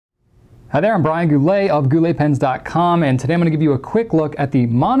Hi there, I'm Brian Goulet of gouletpens.com, and today I'm going to give you a quick look at the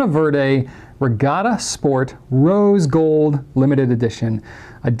Monteverde Regatta Sport Rose Gold Limited Edition.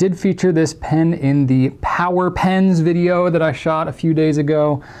 I did feature this pen in the Power Pens video that I shot a few days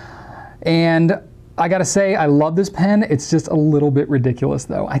ago, and I gotta say, I love this pen. It's just a little bit ridiculous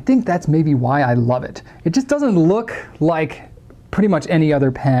though. I think that's maybe why I love it. It just doesn't look like pretty much any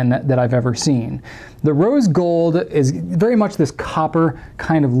other pen that I've ever seen. The rose gold is very much this copper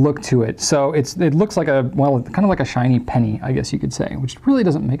kind of look to it. So it looks like a, well, kind of like a shiny penny, I guess you could say, which really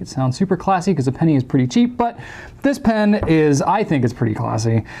doesn't make it sound super classy because a penny is pretty cheap, but this pen is, I think it's pretty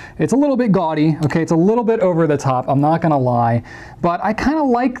classy. It's a little bit gaudy, okay? It's a little bit over the top, I'm not gonna lie, but I kind of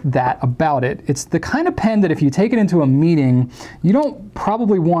like that about it. It's the kind of pen that if you take it into a meeting, you don't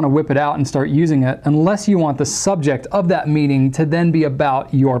probably want to whip it out and start using it unless you want the subject of that meeting to then be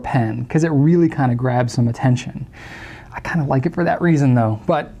about your pen, because it really kind of grabs some attention. I kind of like it for that reason though,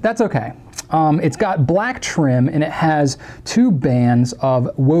 but that's okay. It's got black trim and it has two bands of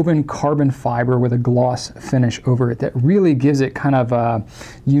woven carbon fiber with a gloss finish over it that really gives it kind of a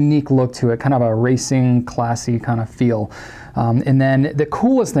unique look to it, kind of a racing, classy kind of feel. And then the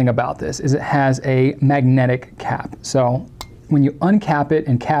coolest thing about this is it has a magnetic cap. So when you uncap it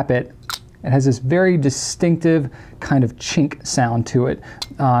and cap it, it has this very distinctive kind of chink sound to it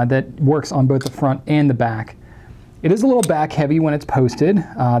that works on both the front and the back. It is a little back heavy when it's posted.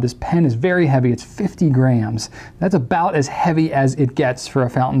 This pen is very heavy, it's 50 grams. That's about as heavy as it gets for a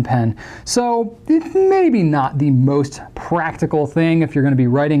fountain pen. So it's maybe not the most practical thing if you're gonna be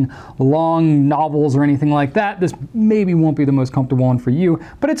writing long novels or anything like that. This maybe won't be the most comfortable one for you,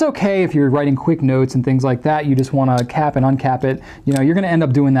 but it's okay if you're writing quick notes and things like that. You just wanna cap and uncap it. You know, you're gonna end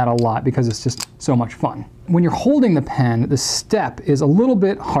up doing that a lot because it's just so much fun. When you're holding the pen, the step is a little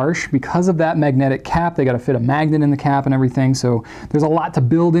bit harsh because of that magnetic cap. They got to fit a magnet in the cap and everything, so there's a lot to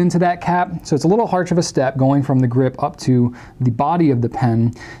build into that cap. So it's a little harsh of a step going from the grip up to the body of the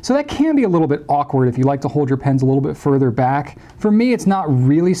pen. So that can be a little bit awkward if you like to hold your pens a little bit further back. For me, it's not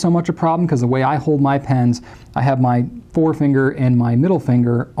really so much a problem because the way I hold my pens, I have my forefinger and my middle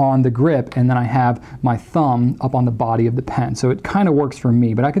finger on the grip, and then I have my thumb up on the body of the pen. So it kind of works for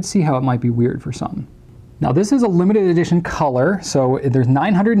me, but I could see how it might be weird for some. Now this is a limited edition color, so there's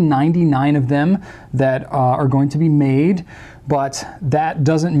 999 of them that are going to be made, but that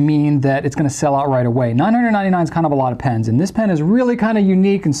doesn't mean that it's going to sell out right away. 999 is kind of a lot of pens, and this pen is really kind of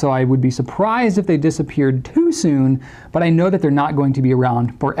unique, and so I would be surprised if they disappeared too soon, but I know that they're not going to be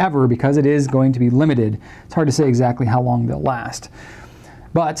around forever because it is going to be limited. It's hard to say exactly how long they'll last.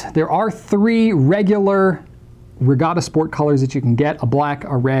 But there are 3 regular Regatta Sport colors that you can get, a black,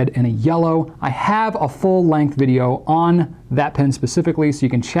 a red, and a yellow. I have a full-length video on that pen specifically, so you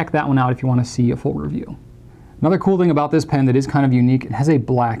can check that one out if you want to see a full review. Another cool thing about this pen that is kind of unique, it has a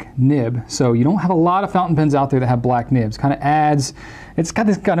black nib. So you don't have a lot of fountain pens out there that have black nibs. Kind of adds, it's got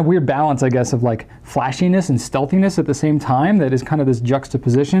this kind of weird balance, I guess, of like flashiness and stealthiness at the same time that is kind of this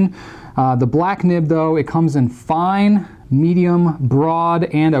juxtaposition. The black nib though, it comes in fine, medium, broad,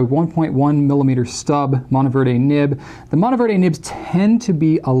 and a 1.1 millimeter stub Monteverde nib. The Monteverde nibs tend to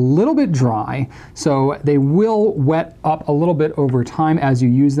be a little bit dry, so they will wet up a little bit over time as you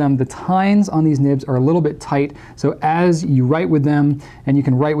use them. The tines on these nibs are a little bit tight, so as you write with them, and you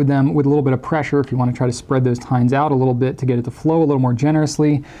can write with them with a little bit of pressure if you want to try to spread those tines out a little bit to get it to flow a little more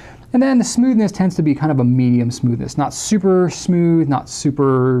generously. And then the smoothness tends to be kind of a medium smoothness. Not super smooth, not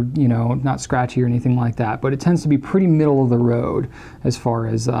super, you know, not scratchy or anything like that, but it tends to be pretty middle of the road as far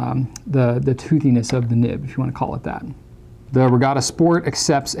as the toothiness of the nib, if you want to call it that. The Regatta Sport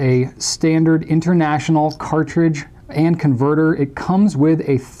accepts a standard international cartridge and converter. It comes with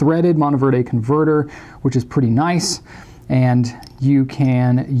a threaded Monteverde converter, which is pretty nice, and you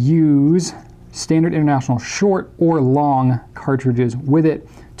can use standard international short or long cartridges with it.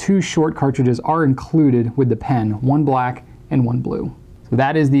 2 short cartridges are included with the pen, one black and one blue. So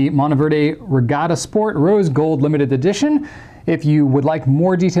that is the Monteverde Regatta Sport Rose Gold Limited Edition. If you would like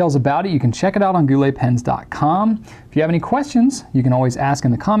more details about it, you can check it out on gouletpens.com. If you have any questions, you can always ask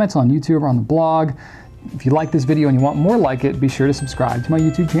in the comments on YouTube or on the blog. If you like this video and you want more like it, be sure to subscribe to my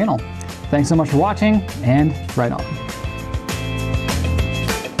YouTube channel. Thanks so much for watching, and right on.